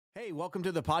Hey, welcome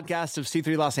to the podcast of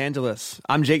C3 Los Angeles.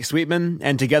 I'm Jake Sweetman,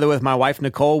 and together with my wife,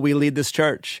 Nicole, we lead this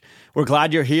church. We're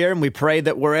glad you're here, and we pray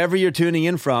that wherever you're tuning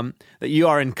in from, that you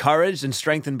are encouraged and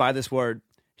strengthened by this word.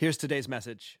 Here's today's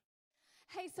message.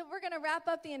 Hey, so we're going to wrap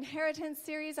up the inheritance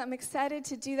series. I'm excited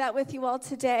to do that with you all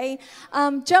today.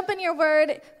 Jump in your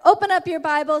word, open up your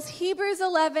Bibles, Hebrews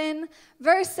 11,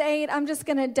 verse 8. I'm just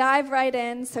going to dive right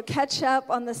in, so catch up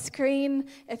on the screen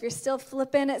if you're still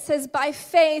flipping. It says, by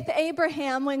faith,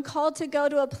 Abraham, when called to go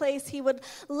to a place he would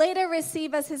later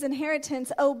receive as his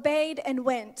inheritance, obeyed and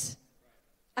went.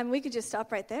 I mean, we could just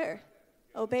stop right there.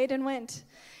 Obeyed and went.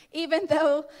 Even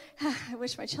though, I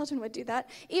wish my children would do that,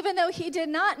 even though he did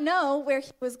not know where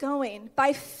he was going.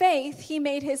 By faith, he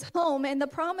made his home in the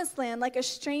promised land like a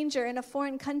stranger in a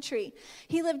foreign country.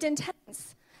 He lived in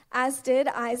tents, as did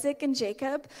Isaac and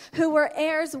Jacob, who were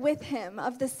heirs with him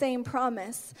of the same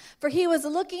promise. For he was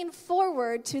looking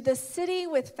forward to the city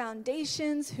with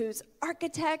foundations, whose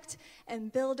architect and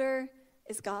builder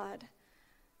is God.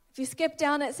 If you skip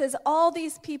down, it says all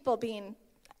these people being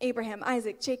Abraham,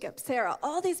 Isaac, Jacob, Sarah,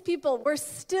 all these people were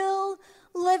still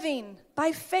living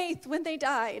by faith when they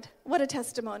died. What a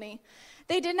testimony.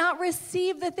 They did not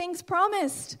receive the things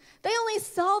promised. They only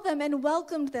saw them and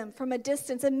welcomed them from a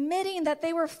distance, admitting that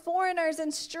they were foreigners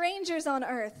and strangers on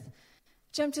earth.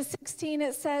 Jump to 16,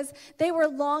 it says, they were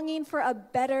longing for a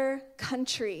better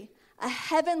country, a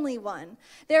heavenly one.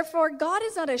 Therefore, God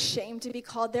is not ashamed to be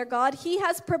called their God. He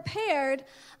has prepared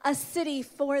a city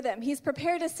for them. He's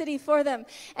prepared a city for them.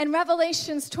 In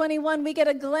Revelations 21, we get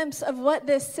a glimpse of what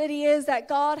this city is that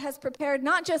God has prepared,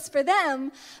 not just for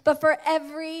them, but for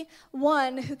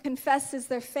everyone who confesses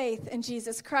their faith in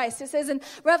Jesus Christ. It says in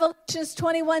Revelations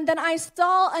 21, then I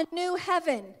saw a new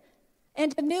heaven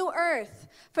and a new earth.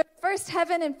 For the first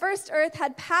heaven and first earth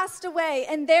had passed away,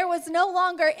 and there was no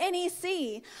longer any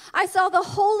sea. I saw the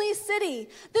holy city,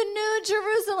 the new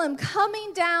Jerusalem,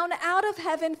 coming down out of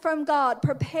heaven from God,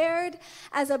 prepared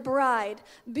as a bride,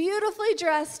 beautifully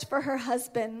dressed for her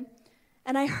husband.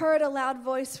 And I heard a loud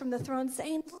voice from the throne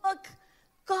saying, look,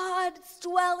 God's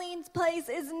dwelling place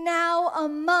is now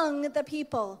among the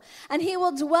people, and he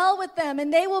will dwell with them,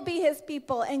 and they will be his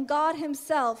people, and God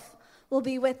himself will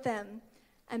be with them.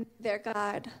 And their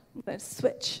God. I'm going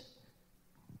to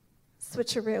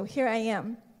switcheroo. Here I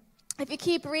am. If you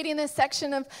keep reading this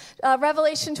section of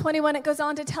Revelation 21, it goes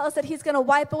on to tell us that he's going to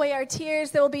wipe away our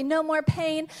tears. There will be no more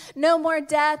pain, no more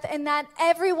death, and that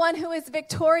everyone who is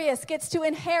victorious gets to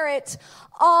inherit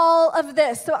all of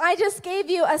this. So I just gave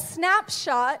you a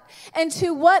snapshot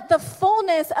into what the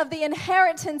fullness of the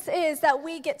inheritance is that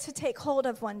we get to take hold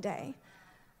of one day.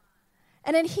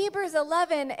 And in Hebrews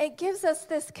 11, it gives us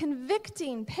this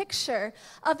convicting picture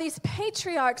of these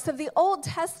patriarchs of the Old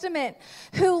Testament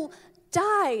who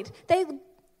died. They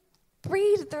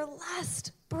breathed their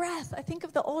last breath. I think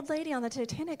of the old lady on the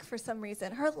Titanic for some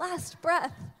reason. Her last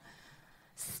breath.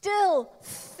 Still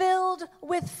filled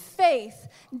with faith,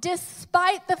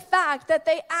 despite the fact that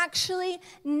they actually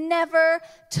never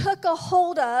took a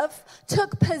hold of,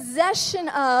 took possession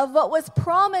of what was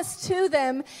promised to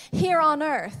them here on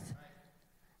earth.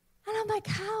 And I'm like,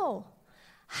 how?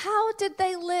 How did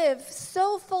they live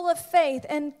so full of faith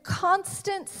and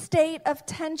constant state of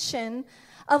tension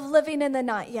of living in the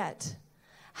not yet?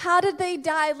 How did they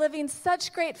die living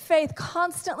such great faith,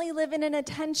 constantly living in a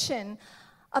tension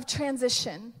of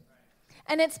transition?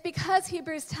 And it's because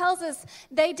Hebrews tells us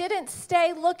they didn't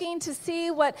stay looking to see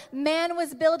what man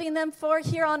was building them for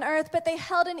here on earth, but they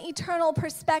held an eternal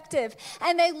perspective.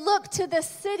 And they looked to the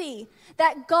city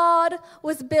that God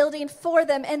was building for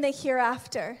them in the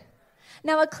hereafter.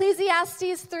 Now,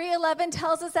 Ecclesiastes 3:11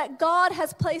 tells us that God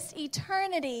has placed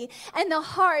eternity in the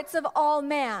hearts of all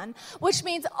man, which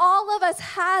means all of us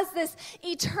has this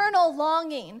eternal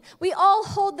longing. We all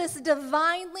hold this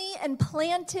divinely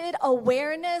implanted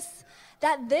awareness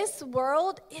that this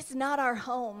world is not our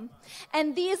home.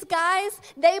 And these guys,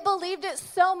 they believed it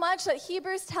so much that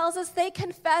Hebrews tells us they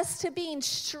confessed to being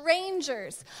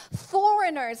strangers,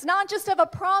 foreigners, not just of a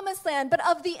promised land, but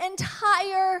of the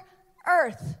entire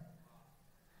earth.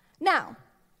 Now,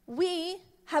 we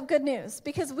have good news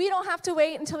because we don't have to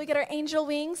wait until we get our angel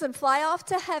wings and fly off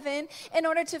to heaven in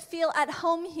order to feel at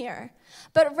home here.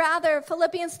 But rather,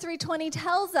 Philippians 3:20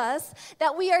 tells us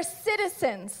that we are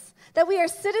citizens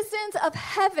of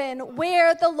heaven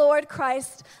where the Lord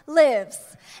Christ lives.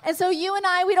 And so you and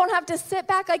I, we don't have to sit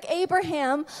back like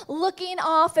Abraham, looking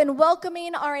off and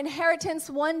welcoming our inheritance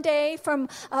one day from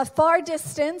a far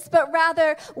distance, but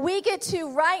rather we get to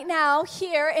right now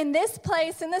here in this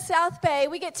place in the South Bay,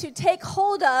 we get to take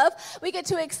hold of, we get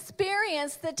to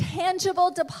experience the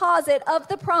tangible deposit of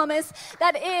the promise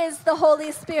that is the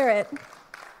Holy Spirit.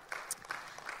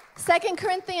 2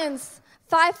 Corinthians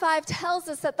 5:5 tells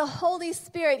us that the Holy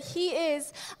Spirit, he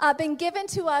is been given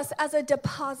to us as a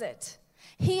deposit.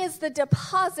 He is the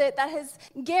deposit that is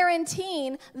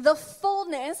guaranteeing the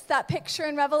fullness, that picture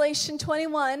in Revelation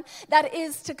 21, that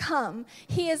is to come.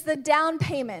 He is the down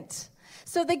payment.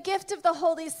 So the gift of the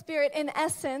Holy Spirit, in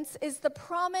essence, is the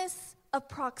promise of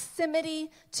proximity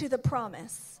to the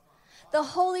promise. The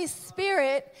Holy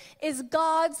Spirit is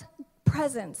God's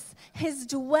presence, his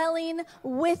dwelling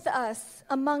with us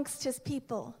amongst his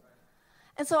people.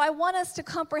 And so I want us to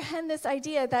comprehend this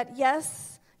idea that,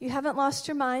 yes, you haven't lost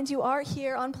your mind. You are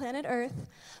here on planet Earth.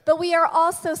 But we are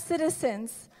also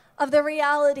citizens of the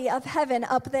reality of heaven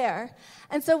up there.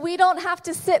 And so we don't have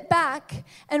to sit back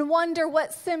and wonder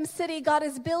what Sim City God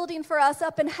is building for us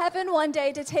up in heaven one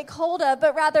day to take hold of,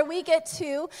 but rather we get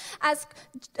to, as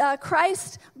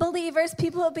Christ believers,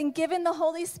 people who have been given the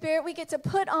Holy Spirit, we get to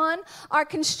put on our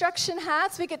construction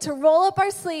hats, we get to roll up our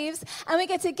sleeves, and we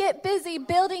get to get busy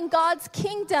building God's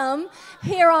kingdom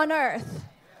here on earth.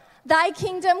 Thy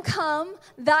kingdom come,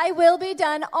 thy will be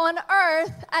done on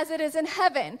earth as it is in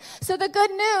heaven. So the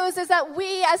good news is that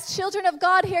we as children of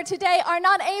God here today are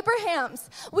not Abrahams.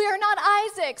 We are not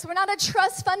Isaacs. We're not a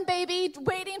trust fund baby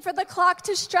waiting for the clock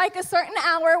to strike a certain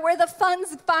hour where the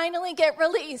funds finally get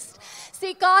released.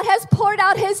 See, God has poured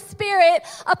out his Spirit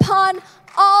upon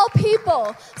all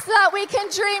people so that we can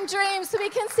dream dreams, so we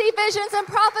can see visions and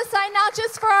prophesy not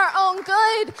just for our own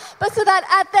good, but so that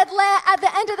at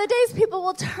the end of the days, people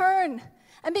will turn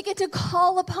and begin to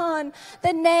call upon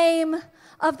the name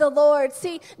of the Lord.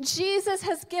 See, Jesus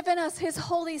has given us his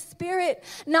Holy Spirit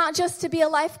not just to be a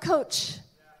life coach.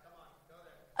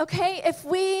 Okay, if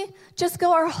we just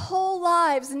go our whole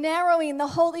lives narrowing the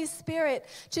Holy Spirit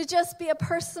to just be a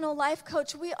personal life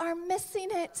coach, we are missing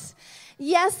it.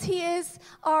 Yes, he is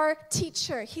our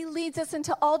teacher. He leads us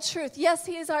into all truth. Yes,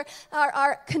 he is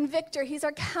our convictor. He's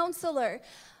our counselor.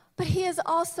 But he is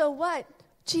also what?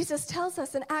 Jesus tells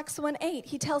us in Acts 1:8.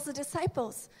 He tells the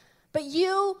disciples, but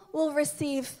you will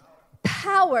receive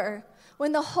power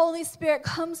when the Holy Spirit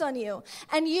comes on you,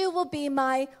 and you will be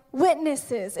my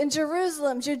witnesses in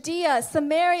Jerusalem, Judea,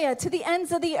 Samaria, to the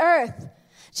ends of the earth.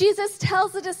 Jesus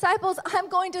tells the disciples, I'm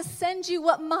going to send you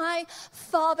what my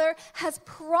Father has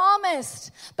promised,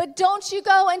 but don't you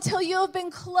go until you have been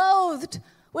clothed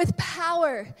with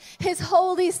power, his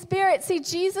Holy Spirit. See,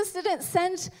 Jesus didn't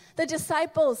send the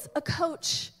disciples a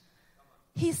coach.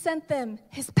 He sent them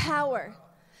his power.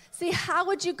 See, how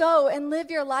would you go and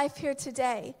live your life here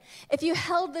today if you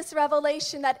held this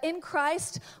revelation that in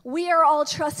Christ, we are all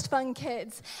trust fund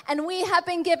kids and we have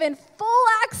been given full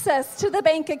access to the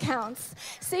bank accounts?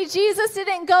 See, Jesus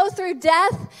didn't go through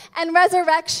death and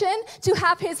resurrection to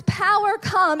have his power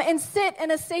come and sit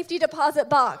in a safety deposit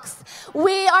box.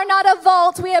 We are not a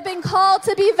vault. We have been called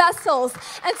to be vessels.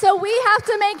 And so we have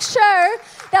to make sure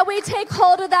that we take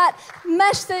hold of that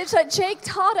message that Jake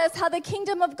taught us, how the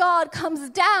kingdom of God comes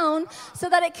down so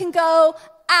that it can go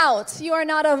out. You are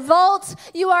not a vault,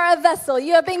 you are a vessel.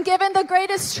 You have been given the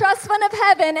greatest trust fund of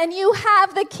heaven, and you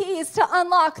have the keys to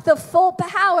unlock the full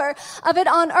power of it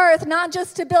on earth, not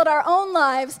just to build our own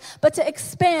lives, but to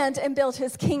expand and build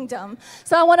his kingdom.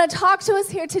 So I want to talk to us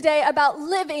here today about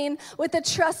living with the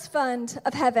trust fund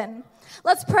of heaven.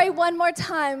 Let's pray one more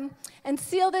time and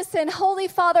seal this in. Holy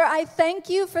Father, I thank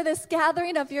you for this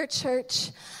gathering of your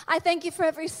church. I thank you for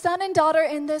every son and daughter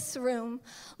in this room.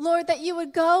 Lord, that you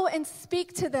would go and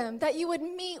speak to them, that you would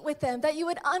meet with them, that you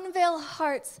would unveil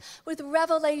hearts with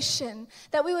revelation,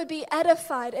 that we would be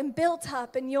edified and built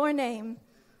up in your name.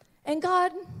 And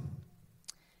God,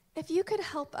 if you could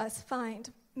help us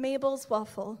find Mabel's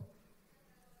waffle,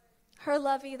 her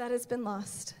lovey that has been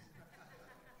lost.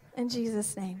 In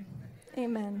Jesus' name,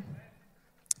 amen.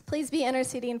 Please be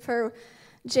interceding for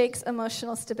Jake's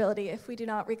emotional stability if we do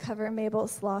not recover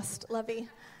Mabel's lost lovey.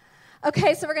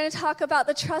 Okay, so we're going to talk about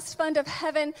the trust fund of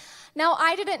heaven. Now,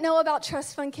 I didn't know about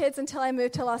trust fund kids until I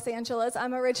moved to Los Angeles.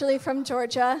 I'm originally from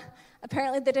Georgia.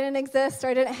 Apparently, they didn't exist, or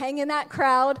I didn't hang in that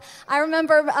crowd. I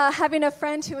remember having a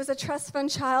friend who was a trust fund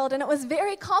child, and it was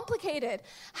very complicated.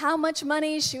 How much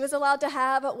money she was allowed to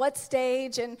have at what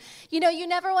stage. And, you know, you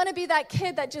never want to be that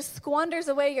kid that just squanders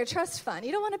away your trust fund.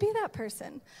 You don't want to be that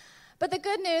person. But the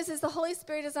good news is the Holy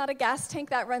Spirit is not a gas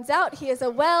tank that runs out. He is a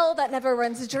well that never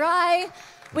runs dry.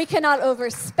 We cannot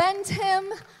overspend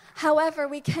him. However,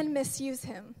 we can misuse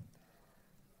him.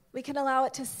 We can allow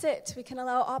it to sit. We can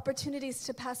allow opportunities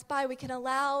to pass by. We can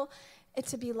allow it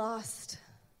to be lost.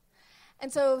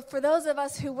 And so for those of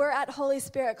us who were at Holy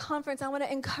Spirit Conference, I want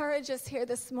to encourage us here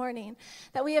this morning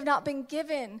that we have not been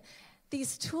given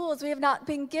these tools. We have not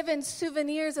been given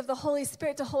souvenirs of the Holy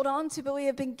Spirit to hold on to, but we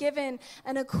have been given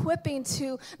an equipping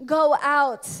to go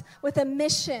out with a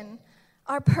mission.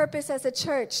 Our purpose as a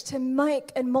church to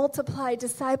make and multiply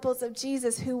disciples of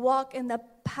Jesus who walk in the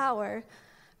power,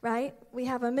 right? We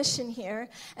have a mission here.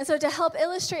 And so to help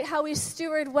illustrate how we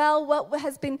steward well what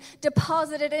has been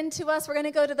deposited into us, we're going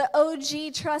to go to the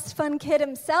OG Trust Fund kid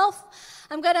himself.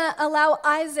 I'm going to allow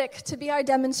Isaac to be our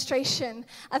demonstration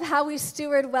of how we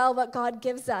steward well what God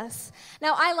gives us.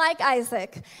 Now, I like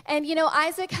Isaac. And,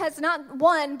 Isaac has not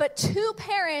one, but two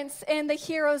parents in the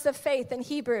heroes of faith in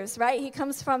Hebrews, right? He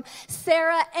comes from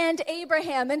Sarah and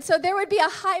Abraham. And so there would be a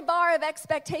high bar of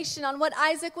expectation on what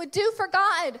Isaac would do for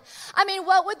God. I mean,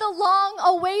 what would the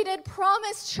long-awaited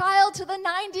promised child to the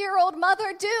 90-year-old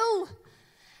mother do?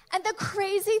 And the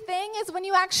crazy thing is when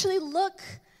you actually look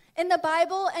in the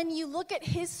Bible and you look at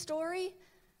his story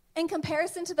in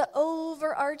comparison to the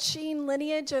overarching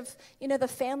lineage of, the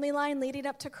family line leading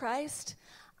up to Christ,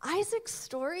 Isaac's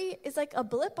story is like a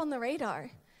blip on the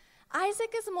radar.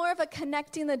 Isaac is more of a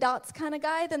connecting the dots kind of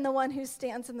guy than the one who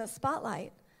stands in the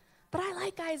spotlight. But I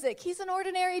like Isaac. He's an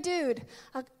ordinary dude,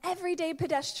 an everyday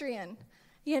pedestrian.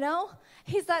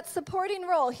 He's that supporting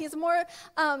role. He's more,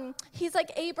 he's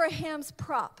like Abraham's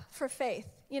prop for faith.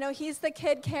 He's the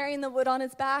kid carrying the wood on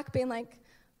his back, being like,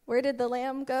 where did the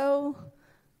lamb go?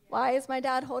 Why is my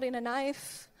dad holding a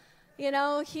knife?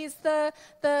 He's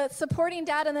the supporting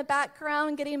dad in the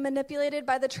background getting manipulated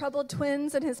by the troubled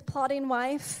twins and his plotting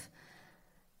wife.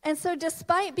 And so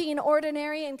despite being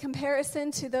ordinary in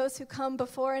comparison to those who come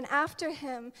before and after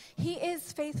him, he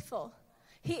is faithful.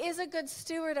 He is a good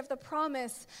steward of the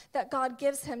promise that God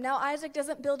gives him. Now, Isaac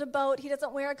doesn't build a boat. He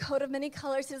doesn't wear a coat of many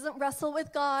colors. He doesn't wrestle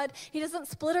with God. He doesn't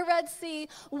split a Red Sea.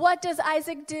 What does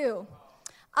Isaac do?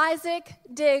 Isaac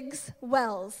digs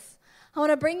wells. I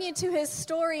want to bring you to his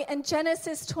story in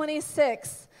Genesis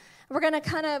 26. We're going to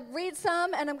kind of read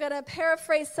some, and I'm going to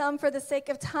paraphrase some for the sake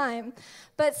of time.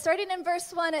 But starting in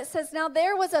verse 1, it says, "Now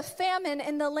there was a famine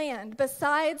in the land,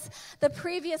 besides the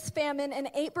previous famine in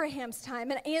Abraham's time.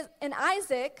 And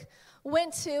Isaac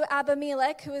went to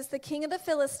Abimelech, who is the king of the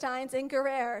Philistines, in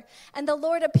Gerar. And the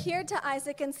Lord appeared to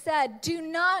Isaac and said, 'Do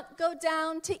not go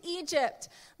down to Egypt.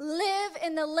 Live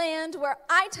in the land where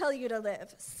I tell you to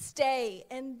live. Stay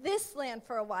in this land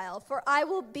for a while, for I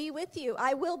will be with you.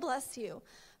 I will bless you.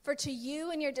 For to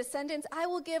you and your descendants I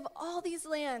will give all these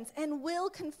lands and will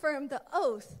confirm the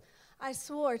oath I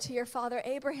swore to your father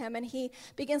Abraham.'" And he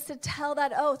begins to tell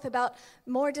that oath about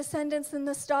more descendants than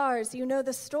the stars. You know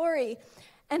the story.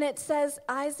 And it says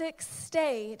Isaac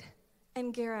stayed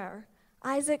in Gerar.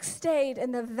 Isaac stayed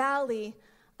in the valley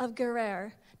of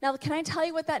Gerar. Now, can I tell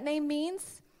you what that name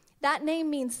means? That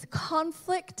name means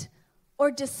conflict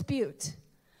or dispute.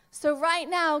 So right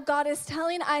now, God is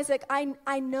telling Isaac,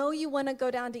 I know you want to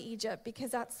go down to Egypt because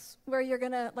that's where you're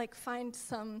going to find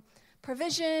some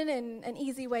provision and an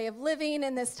easy way of living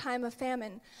in this time of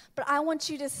famine. But I want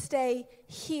you to stay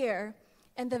here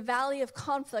in the valley of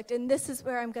conflict, and this is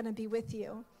where I'm going to be with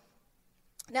you.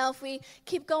 Now, if we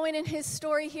keep going in his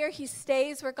story here, he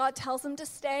stays where God tells him to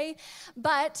stay,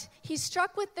 but he's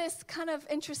struck with this kind of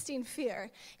interesting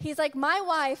fear. He's like, my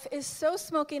wife is so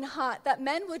smoking hot that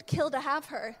men would kill to have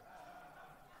her.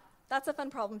 That's a fun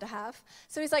problem to have.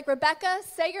 So he's like, Rebecca,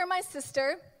 say you're my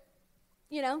sister.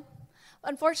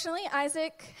 Unfortunately,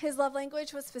 Isaac, his love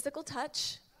language was physical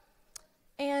touch.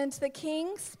 And the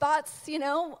king spots,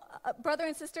 a brother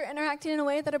and sister interacting in a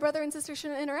way that a brother and sister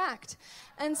shouldn't interact.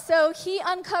 And so he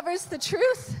uncovers the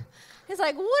truth. He's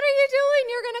like, what are you doing?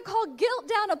 You're going to call guilt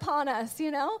down upon us,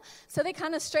 So they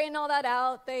kind of straighten all that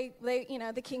out.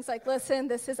 The king's like, listen,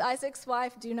 this is Isaac's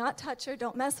wife. Do not touch her.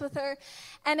 Don't mess with her.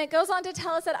 And it goes on to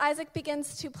tell us that Isaac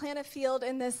begins to plant a field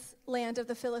in this land of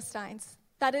the Philistines.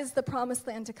 That is the promised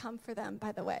land to come for them,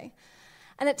 by the way.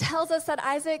 And it tells us that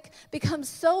Isaac becomes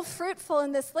so fruitful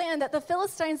in this land that the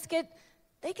Philistines get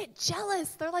jealous.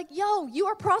 They're like, yo, you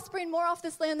are prospering more off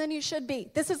this land than you should be.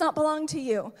 This does not belong to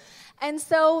you. And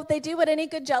so they do what any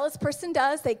good jealous person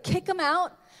does. They kick him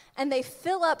out, and they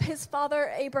fill up his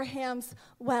father Abraham's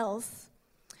wells.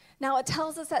 Now, it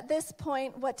tells us at this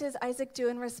point, what does Isaac do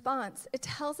in response? It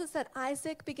tells us that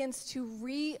Isaac begins to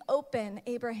reopen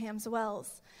Abraham's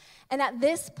wells. And at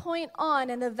this point on,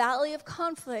 in the valley of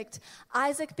conflict,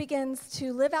 Isaac begins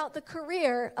to live out the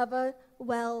career of a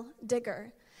well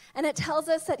digger. And it tells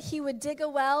us that he would dig a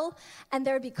well, and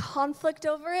there would be conflict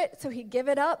over it, so he'd give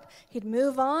it up, he'd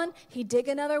move on, he'd dig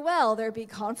another well, there'd be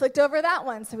conflict over that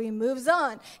one, so he moves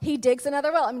on, he digs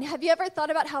another well. I mean, have you ever thought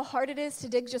about how hard it is to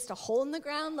dig just a hole in the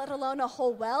ground, let alone a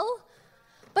whole well?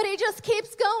 But he just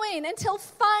keeps going until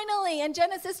finally, in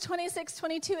Genesis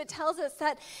 26:22, it tells us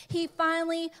that he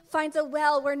finally finds a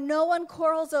well where no one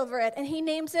quarrels over it. And he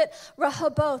names it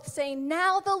Rehoboth, saying,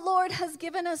 now the Lord has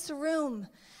given us room,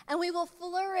 and we will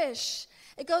flourish.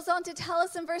 It goes on to tell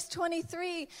us in verse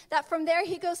 23 that from there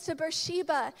he goes to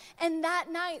Beersheba. And that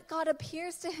night, God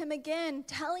appears to him again,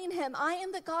 telling him, I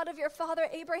am the God of your father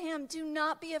Abraham. Do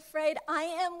not be afraid. I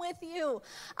am with you.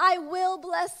 I will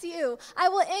bless you. I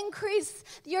will increase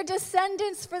your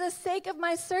descendants for the sake of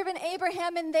my servant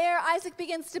Abraham. And there Isaac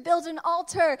begins to build an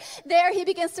altar. There he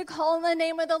begins to call on the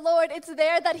name of the Lord. It's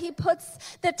there that he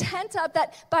puts the tent up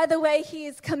that, by the way, he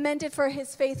is commended for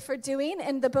his faith for doing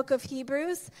in the book of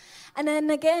Hebrews. And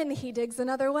then again, he digs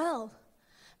another well.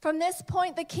 From this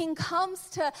point, the king comes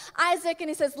to Isaac and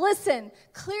he says, listen,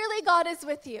 clearly God is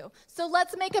with you. So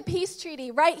let's make a peace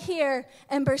treaty right here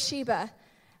in Beersheba.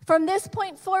 From this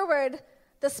point forward,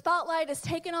 the spotlight is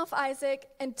taken off Isaac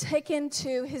and taken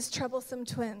to his troublesome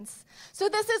twins. So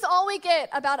this is all we get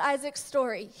about Isaac's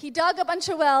story. He dug a bunch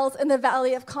of wells in the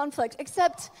Valley of Conflict,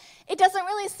 except it doesn't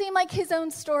really seem like his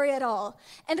own story at all.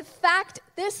 And in fact,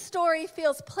 this story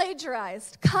feels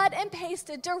plagiarized, cut and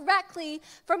pasted directly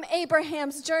from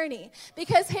Abraham's journey.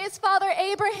 Because his father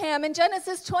Abraham in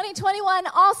Genesis 20:21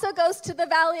 also goes to the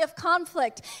Valley of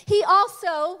Conflict. He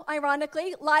also,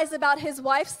 ironically, lies about his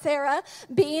wife Sarah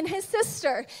being his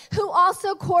sister, who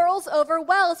also quarrels over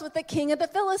wells with the king of the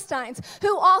Philistines,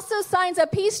 who also signs a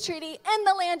peace treaty in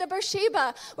the land of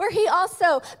Beersheba, where he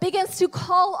also begins to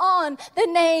call on the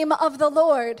name of the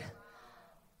Lord.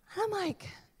 And I'm like,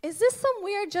 is this some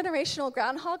weird generational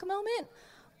groundhog moment?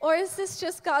 Or is this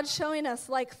just God showing us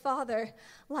like father,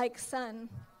 like son?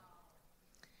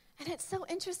 And it's so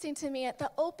interesting to me at the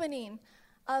opening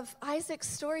of Isaac's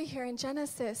story here in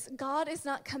Genesis, God is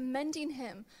not commending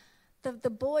him, the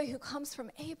boy who comes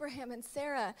from Abraham and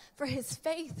Sarah, for his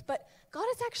faith, but God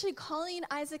is actually calling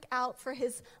Isaac out for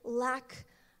his lack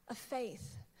of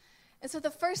faith. And so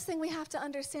the first thing we have to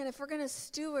understand, if we're going to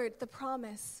steward the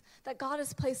promise that God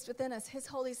has placed within us, his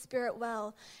Holy Spirit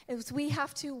well, is we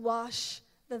have to wash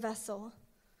the vessel.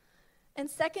 In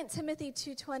 2 Timothy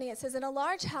 2:20, it says, in a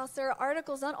large house there are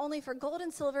articles not only for gold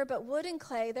and silver, but wood and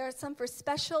clay. There are some for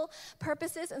special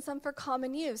purposes and some for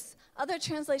common use. Other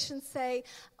translations say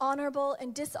honorable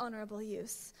and dishonorable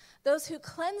use. Those who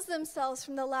cleanse themselves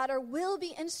from the latter will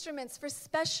be instruments for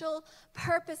special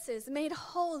purposes, made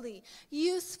holy,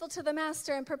 useful to the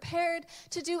master, and prepared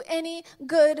to do any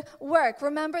good work.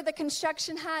 Remember the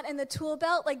construction hat and the tool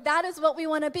belt? Like that is what we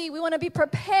want to be. We want to be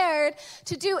prepared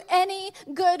to do any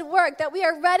good work, that we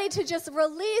are ready to just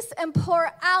release and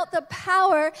pour out the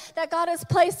power that God has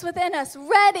placed within us.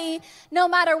 Ready, no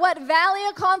matter what valley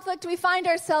of conflict we find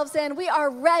ourselves in, we are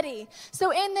ready.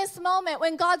 So in this moment,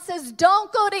 when God says,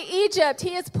 don't go to Egypt,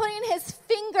 he is putting his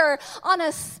finger on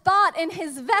a spot in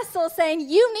his vessel saying,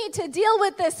 you need to deal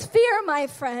with this fear, my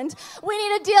friend. We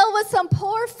need to deal with some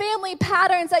poor family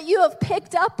patterns that you have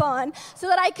picked up on so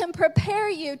that I can prepare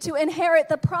you to inherit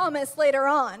the promise later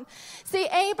on. See,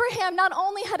 Abraham not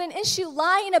only had an issue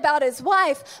lying about his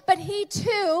wife, but he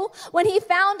too, when he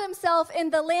found himself in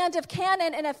the land of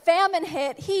Canaan and a famine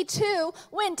hit, he too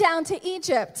went down to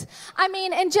Egypt. I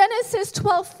mean, in Genesis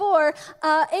 12:4,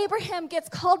 Abraham gets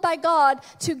called by God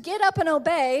to get up and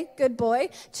obey, good boy,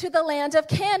 to the land of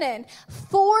Canaan.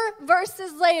 4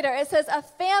 verses later, it says a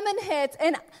famine hits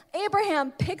and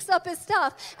Abraham picks up his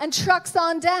stuff and trucks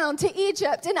on down to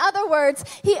Egypt. In other words,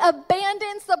 he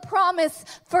abandons the promise,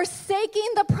 forsaking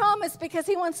the promise because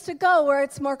he wants to go where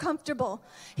it's more comfortable.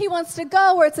 He wants to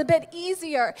go where it's a bit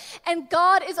easier. And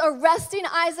God is arresting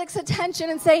Isaac's attention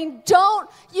and saying, don't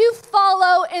you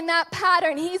follow in that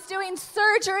pattern. He's doing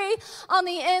surgery on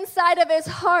the inside of his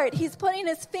heart. He's putting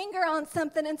his finger on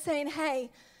something and saying,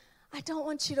 hey, I don't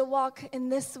want you to walk in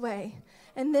this way,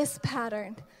 in this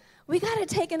pattern. We got to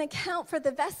take an account for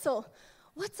the vessel.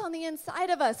 What's on the inside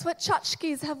of us? What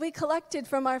tchotchkes have we collected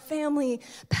from our family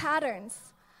patterns?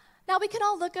 Now, we can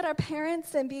all look at our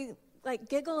parents and be like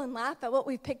giggle and laugh at what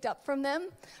we've picked up from them,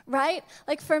 right?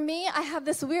 Like for me, I have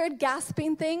this weird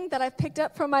gasping thing that I've picked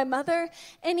up from my mother.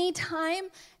 Anytime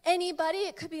anybody,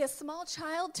 it could be a small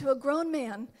child to a grown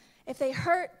man, if they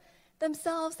hurt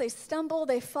themselves, they stumble,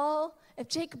 they fall. If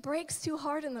Jake brakes too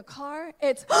hard in the car,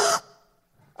 it's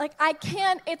like I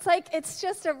can't, it's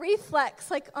just a reflex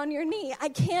like on your knee. I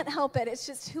can't help it. It's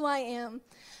just who I am.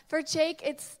 For Jake,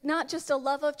 it's not just a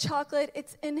love of chocolate,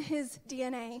 it's in his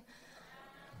DNA.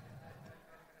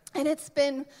 And it's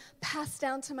been passed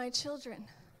down to my children.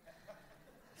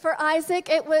 For Isaac,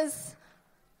 it was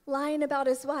lying about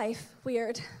his wife.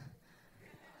 Weird.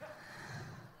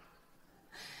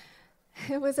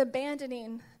 It was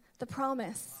abandoning the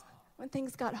promise when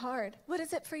things got hard? What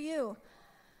is it for you?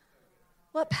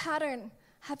 What pattern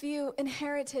have you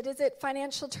inherited? Is it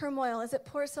financial turmoil? Is it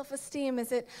poor self-esteem?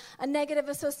 Is it a negative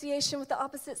association with the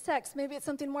opposite sex? Maybe it's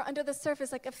something more under the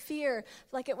surface, like a fear,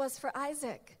 like it was for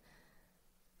Isaac.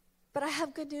 But I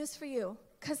have good news for you,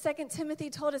 because 2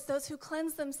 Timothy told us those who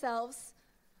cleanse themselves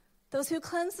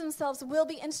will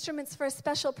be instruments for a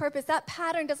special purpose. That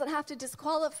pattern doesn't have to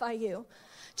disqualify you.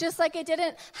 Just like it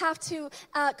didn't have to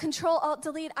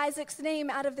Control-Alt-Delete Isaac's name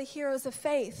out of the heroes of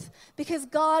faith, because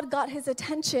God got his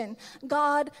attention.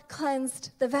 God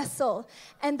cleansed the vessel.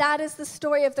 And that is the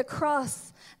story of the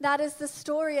cross. That is the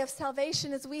story of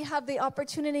salvation, as we have the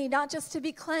opportunity not just to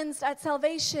be cleansed at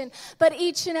salvation, but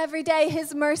each and every day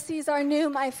his mercies are new,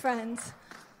 my friends.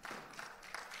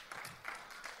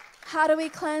 How do we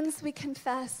cleanse? We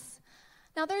confess.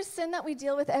 Now, there's sin that we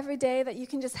deal with every day that you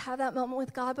can just have that moment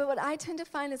with God. But what I tend to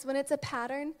find is when it's a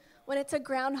pattern, when it's a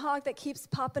groundhog that keeps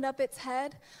popping up its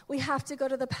head, we have to go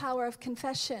to the power of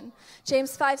confession.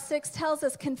 James 5:6 tells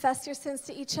us, confess your sins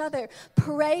to each other.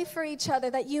 Pray for each other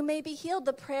that you may be healed.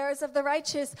 The prayers of the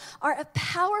righteous are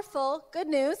powerful, good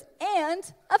news, and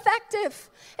effective.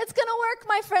 It's going to work,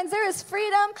 my friends. There is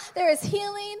freedom. There is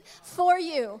healing for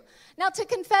you. Now, to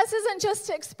confess isn't just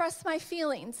to express my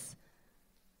feelings.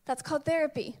 That's called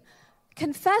therapy.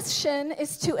 Confession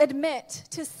is to admit,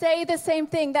 to say the same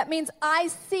thing. That means I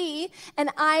see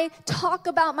and I talk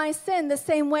about my sin the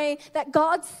same way that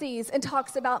God sees and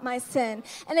talks about my sin.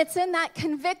 And it's in that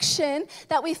conviction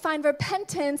that we find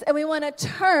repentance, and we want to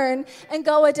turn and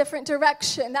go a different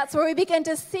direction. That's where we begin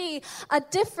to see a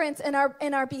difference in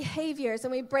our behaviors,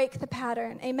 and we break the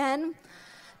pattern. Amen?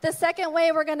 The second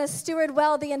way we're going to steward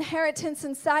well the inheritance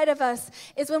inside of us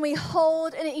is when we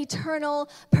hold an eternal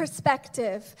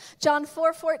perspective. John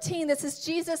 4:14, this is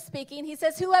Jesus speaking. He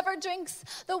says, whoever drinks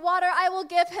the water I will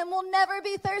give him will never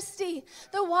be thirsty.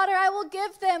 The water I will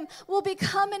give them will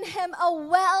become in him a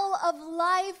well of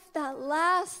life that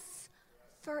lasts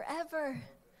forever.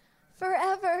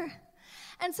 Forever.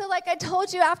 And so, like I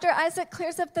told you, after Isaac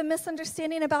clears up the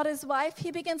misunderstanding about his wife,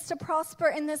 he begins to prosper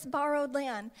in this borrowed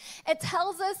land. It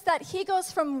tells us that he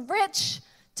goes from rich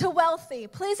to wealthy.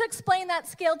 Please explain that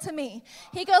scale to me.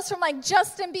 He goes from like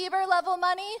Justin Bieber level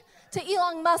money to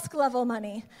Elon Musk level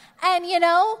money. And you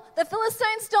know, the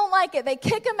Philistines don't like it. They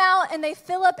kick him out and they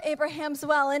fill up Abraham's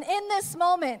well. And in this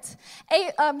moment,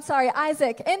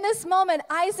 Isaac, in this moment,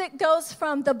 Isaac goes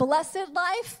from the blessed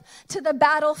life to the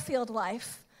battlefield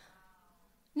life.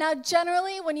 Now,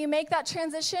 generally, when you make that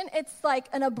transition, it's like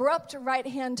an abrupt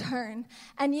right-hand turn,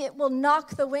 and it will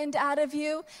knock the wind out of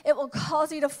you. It will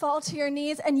cause you to fall to your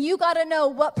knees, and you got to know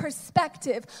what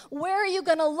perspective. Where are you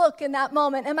going to look in that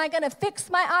moment? Am I going to fix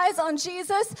my eyes on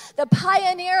Jesus, the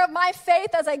pioneer of my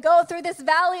faith, as I go through this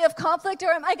valley of conflict,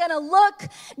 or am I going to look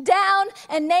down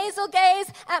and nasal gaze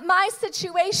at my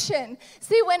situation?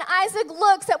 See, when Isaac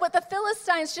looks at what the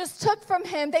Philistines just took from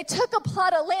him, they took a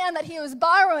plot of land that he was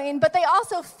borrowing, but they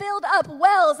also filled up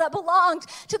wells that belonged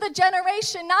to the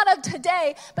generation, not of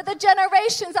today, but the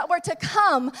generations that were to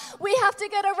come. We have to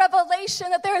get a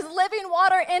revelation that there is living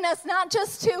water in us, not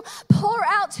just to pour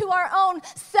out to our own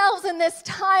selves in this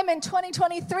time in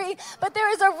 2023, but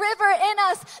there is a river in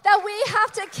us that we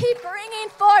have to keep bringing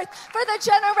forth for the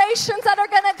generations that are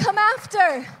going to come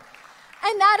after.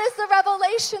 And that is the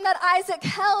revelation that Isaac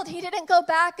held. He didn't go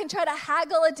back and try to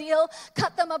haggle a deal,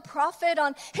 cut them a profit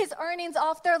on his earnings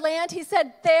off their land. He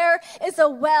said, there is a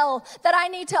well that I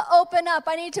need to open up.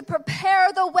 I need to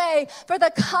prepare the way for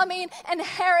the coming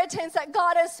inheritance that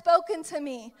God has spoken to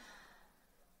me.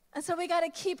 And so we got to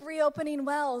keep reopening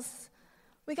wells.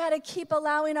 We got to keep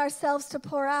allowing ourselves to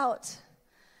pour out.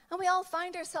 And we all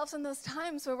find ourselves in those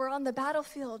times where we're on the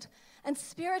battlefield, and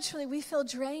spiritually we feel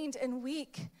drained and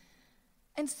weak.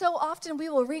 And so often we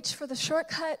will reach for the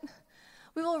shortcut.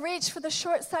 We will reach for the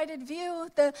short-sighted view,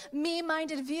 the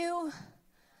me-minded view,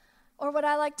 or what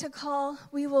I like to call,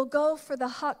 we will go for the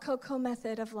hot cocoa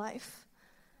method of life.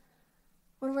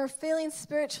 When we're feeling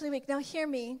spiritually weak, now hear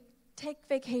me, take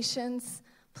vacations.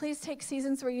 Please take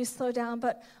seasons where you slow down.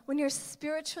 But when you're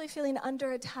spiritually feeling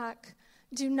under attack,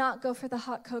 do not go for the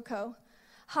hot cocoa.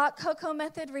 Hot cocoa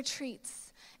method retreats.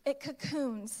 It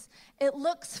cocoons. It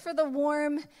looks for the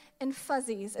warm and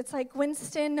fuzzies. It's like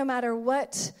Winston, no matter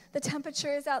what the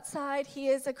temperature is outside, he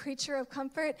is a creature of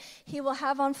comfort. He will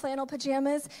have on flannel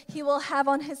pajamas. He will have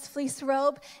on his fleece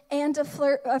robe and a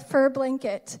fur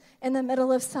blanket in the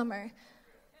middle of summer.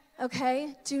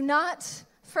 Okay? Do not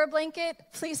fur blanket,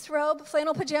 fleece robe,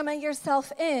 flannel pajama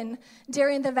yourself in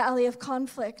during the valley of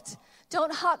conflict.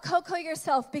 Don't hot cocoa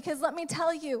yourself, because let me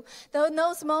tell you, though in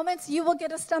those moments you will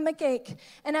get a stomach ache.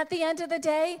 And at the end of the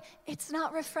day, it's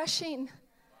not refreshing.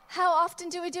 How often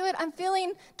do we do it? I'm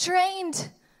feeling drained.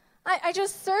 I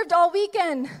just served all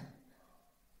weekend.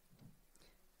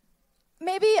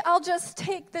 Maybe I'll just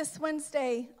take this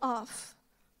Wednesday off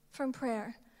from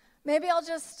prayer. Maybe I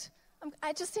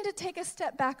just need to take a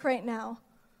step back right now.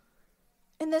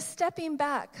 In this stepping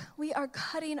back, we are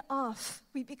cutting off.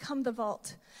 We become the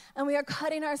vault. And we are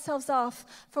cutting ourselves off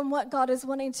from what God is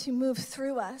wanting to move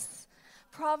through us.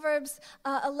 Proverbs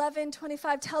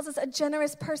 11:25 tells us a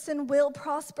generous person will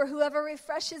prosper. Whoever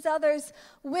refreshes others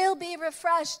will be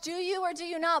refreshed. Do you or do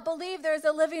you not believe there is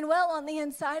a living well on the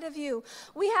inside of you?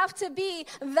 We have to be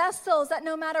vessels that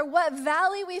no matter what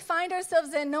valley we find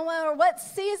ourselves in, no matter what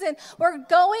season, we're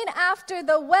going after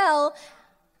the well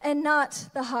and not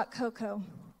the hot cocoa.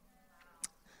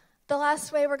 The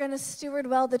last way we're going to steward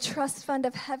well the trust fund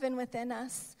of heaven within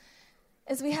us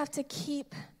is we have to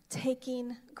keep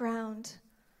taking ground.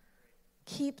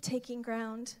 Keep taking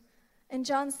ground. In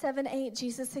John 7:8,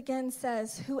 Jesus again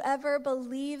says, whoever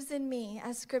believes in me,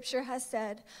 as scripture has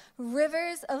said,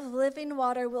 rivers of living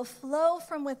water will flow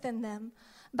from within them.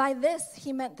 By this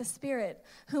he meant the Spirit,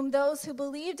 whom those who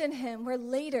believed in him were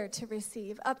later to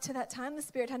receive. Up to that time, the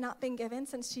Spirit had not been given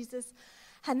since Jesus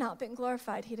had not been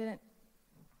glorified. He didn't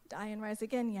die and rise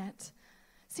again yet.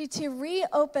 See, to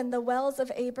reopen the wells of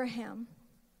Abraham,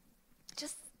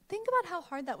 just think about how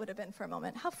hard that would have been for a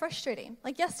moment. How frustrating.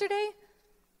 Like yesterday,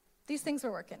 these things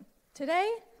were working. Today,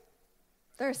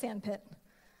 they're a sand pit.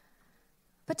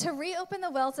 But to reopen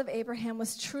the wells of Abraham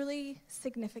was truly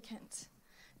significant.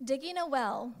 Digging a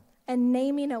well and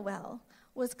naming a well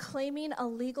was claiming a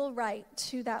legal right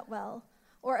to that well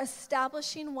or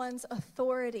establishing one's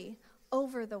authority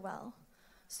over the well.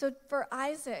 So for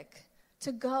Isaac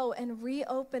to go and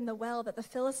reopen the well that the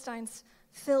Philistines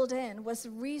filled in was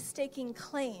restaking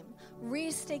claim,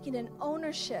 restaking an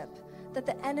ownership that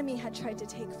the enemy had tried to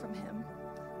take from him.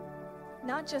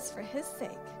 Not just for his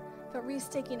sake, but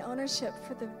restaking ownership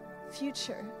for the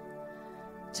future.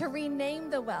 To rename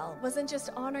the well wasn't just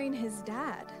honoring his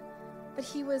dad, but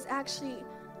he was actually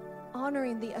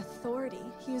honoring the authority.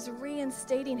 He was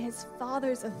reinstating his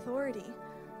father's authority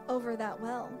over that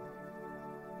well.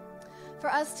 For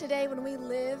us today, when we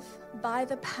live by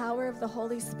the power of the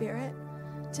Holy Spirit,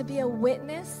 to be a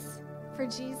witness for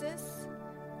Jesus,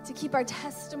 to keep our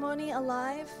testimony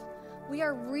alive, we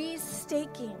are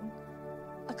restaking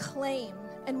a claim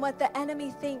and what the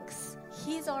enemy thinks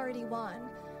he's already won,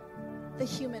 the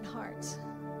human heart.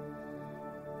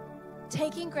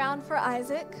 Taking ground for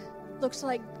Isaac looked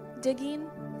like digging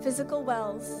physical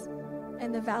wells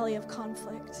in the valley of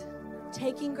conflict.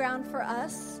 Taking ground for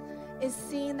us is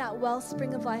seeing that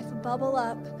wellspring of life bubble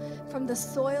up from the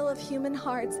soil of human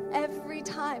hearts every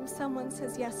time someone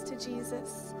says yes to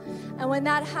Jesus. And when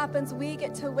that happens, we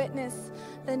get to witness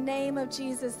the name of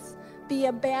Jesus be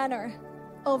a banner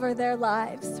over their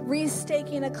lives,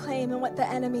 restaking a claim in what the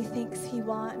enemy thinks he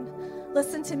won.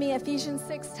 Listen to me, Ephesians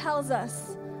 6 tells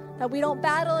us that we don't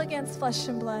battle against flesh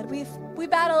and blood. We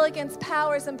battle against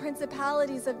powers and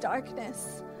principalities of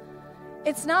darkness.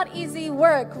 It's not easy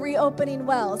work reopening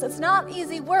wells. It's not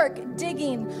easy work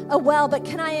digging a well, but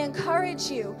can I encourage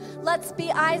you? Let's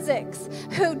be Isaacs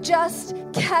who just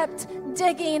kept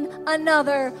digging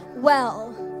another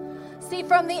well. See,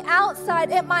 from the outside,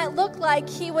 it might look like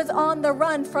he was on the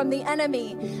run from the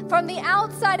enemy. From the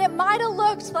outside, it might have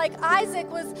looked like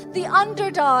Isaac was the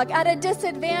underdog at a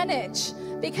disadvantage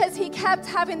because he kept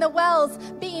having the wells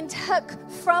being took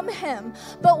from him.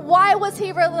 But why was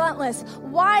he relentless?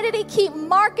 Why did he keep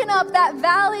marking up that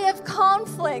valley of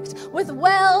conflict with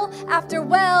well after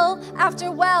well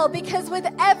after well? Because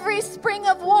with every spring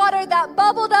of water that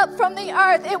bubbled up from the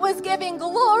earth, it was giving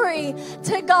glory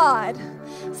to God.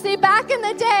 See, back in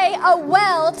the day, a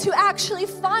well, to actually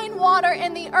find water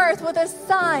in the earth, was a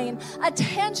sign, a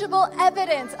tangible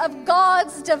evidence of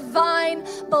God's divine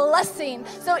blessing.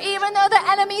 So even though the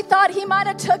enemy thought he might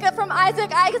have took it from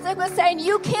Isaac, Isaac was saying,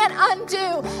 you can't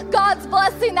undo God's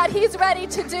blessing that he's ready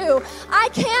to do. I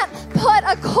can't put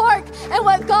a cork in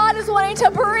what God is wanting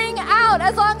to bring out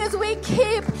as long as we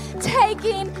keep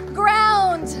taking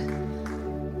ground.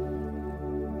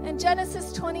 In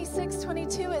Genesis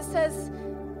 26:22, it says,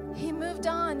 he moved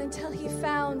on until he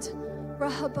found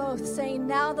Rehoboth, saying,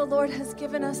 now the Lord has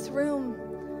given us room.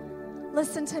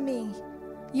 Listen to me.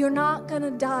 You're not going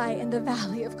to die in the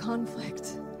valley of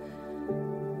conflict.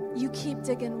 You keep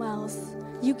digging wells.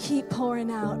 You keep pouring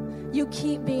out. You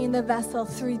keep being the vessel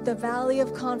through the valley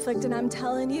of conflict. And I'm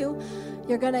telling you,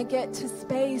 You're going to get to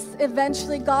space.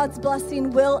 Eventually, God's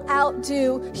blessing will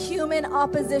outdo human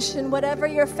opposition. Whatever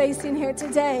you're facing here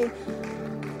today,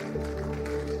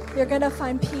 you're going to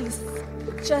find peace,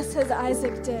 just as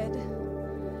Isaac did.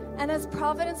 And as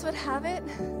providence would have it,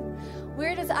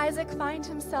 where does Isaac find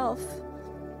himself?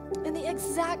 In the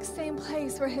exact same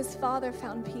place where his father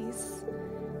found peace.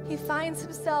 He finds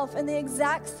himself in the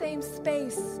exact same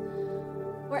space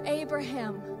where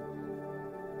Abraham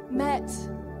met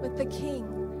with the king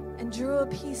and drew a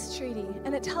peace treaty.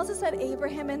 And it tells us that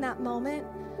Abraham in that moment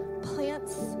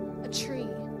plants a tree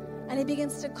and he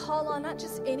begins to call on not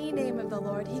just any name of the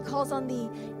Lord, he calls on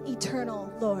the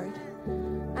eternal Lord.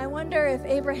 I wonder if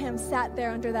Abraham sat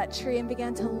there under that tree and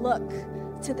began to look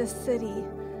to the city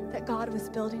that God was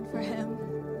building for him.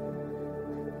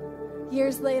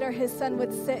 Years later, his son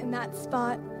would sit in that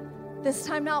spot, this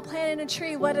time not planting a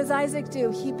tree. What does Isaac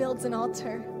do? He builds an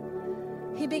altar.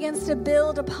 He begins to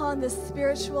build upon this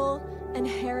spiritual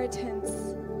inheritance.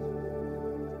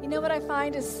 You know what I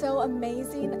find is so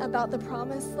amazing about the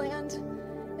promised land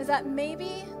is that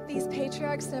maybe these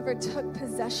patriarchs never took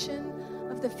possession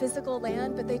of the physical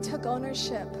land, but they took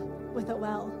ownership with it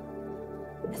well.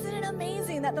 Isn't it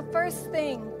amazing that the first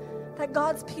thing that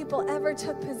God's people ever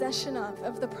took possession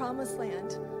of the promised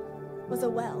land, was a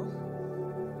well,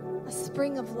 a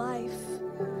spring of life.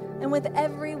 And with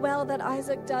every well that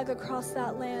Isaac dug across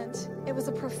that land, it was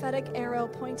a prophetic arrow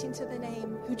pointing to the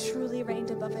name who truly reigned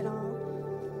above it all.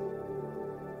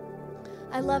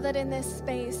 I love that in this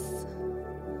space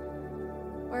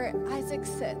where Isaac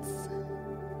sits,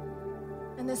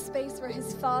 in this space where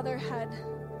his father had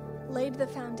laid the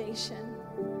foundation,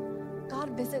 God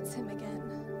visits him again.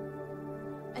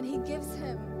 And he gives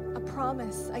him a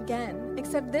promise again,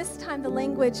 except this time the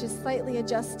language is slightly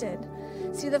adjusted.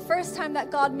 See, the first time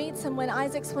that God meets him when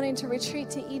Isaac's wanting to retreat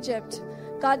to Egypt,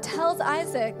 God tells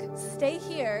Isaac, stay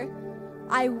here,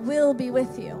 I will be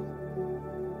with you.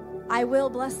 I will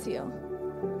bless you.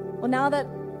 Well, now that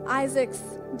Isaac's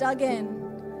dug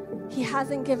in, he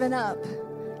hasn't given up.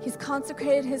 He's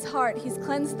consecrated his heart. He's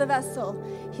cleansed the vessel.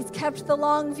 He's kept the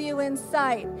long view in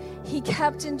sight. He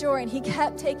kept enduring. He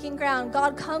kept taking ground.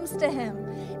 God comes to him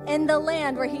in the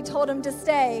land where he told him to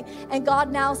stay. And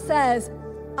God now says,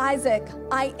 Isaac,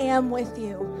 I am with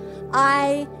you.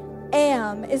 I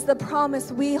am is the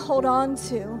promise we hold on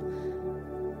to.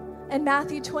 In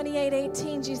Matthew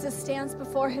 28:18, Jesus stands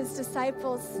before his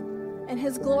disciples in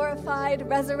his glorified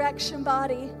resurrection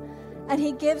body. And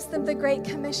he gives them the Great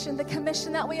Commission, the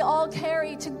commission that we all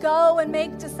carry to go and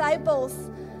make disciples.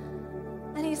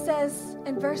 And he says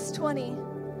in verse 20,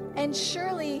 and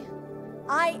surely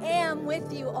I am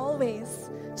with you always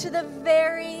to the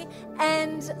very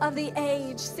end of the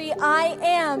age. See, I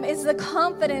am is the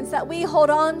confidence that we hold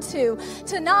on to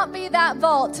not be that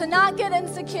vault, to not get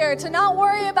insecure, to not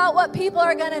worry about what people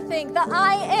are going to think. The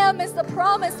I am is the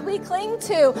promise we cling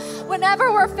to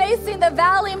whenever we're facing the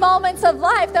valley moments of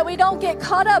life, that we don't get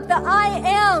caught up. The I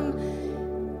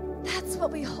am, that's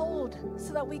what we hold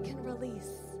so that we can release.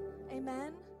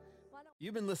 Amen.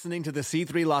 You've been listening to the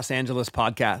C3 Los Angeles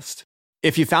podcast.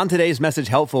 If you found today's message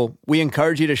helpful, we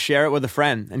encourage you to share it with a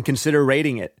friend and consider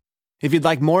rating it. If you'd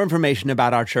like more information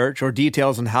about our church or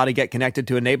details on how to get connected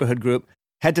to a neighborhood group,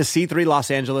 head to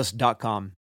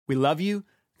c3losangeles.com. We love you.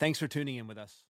 Thanks for tuning in with us.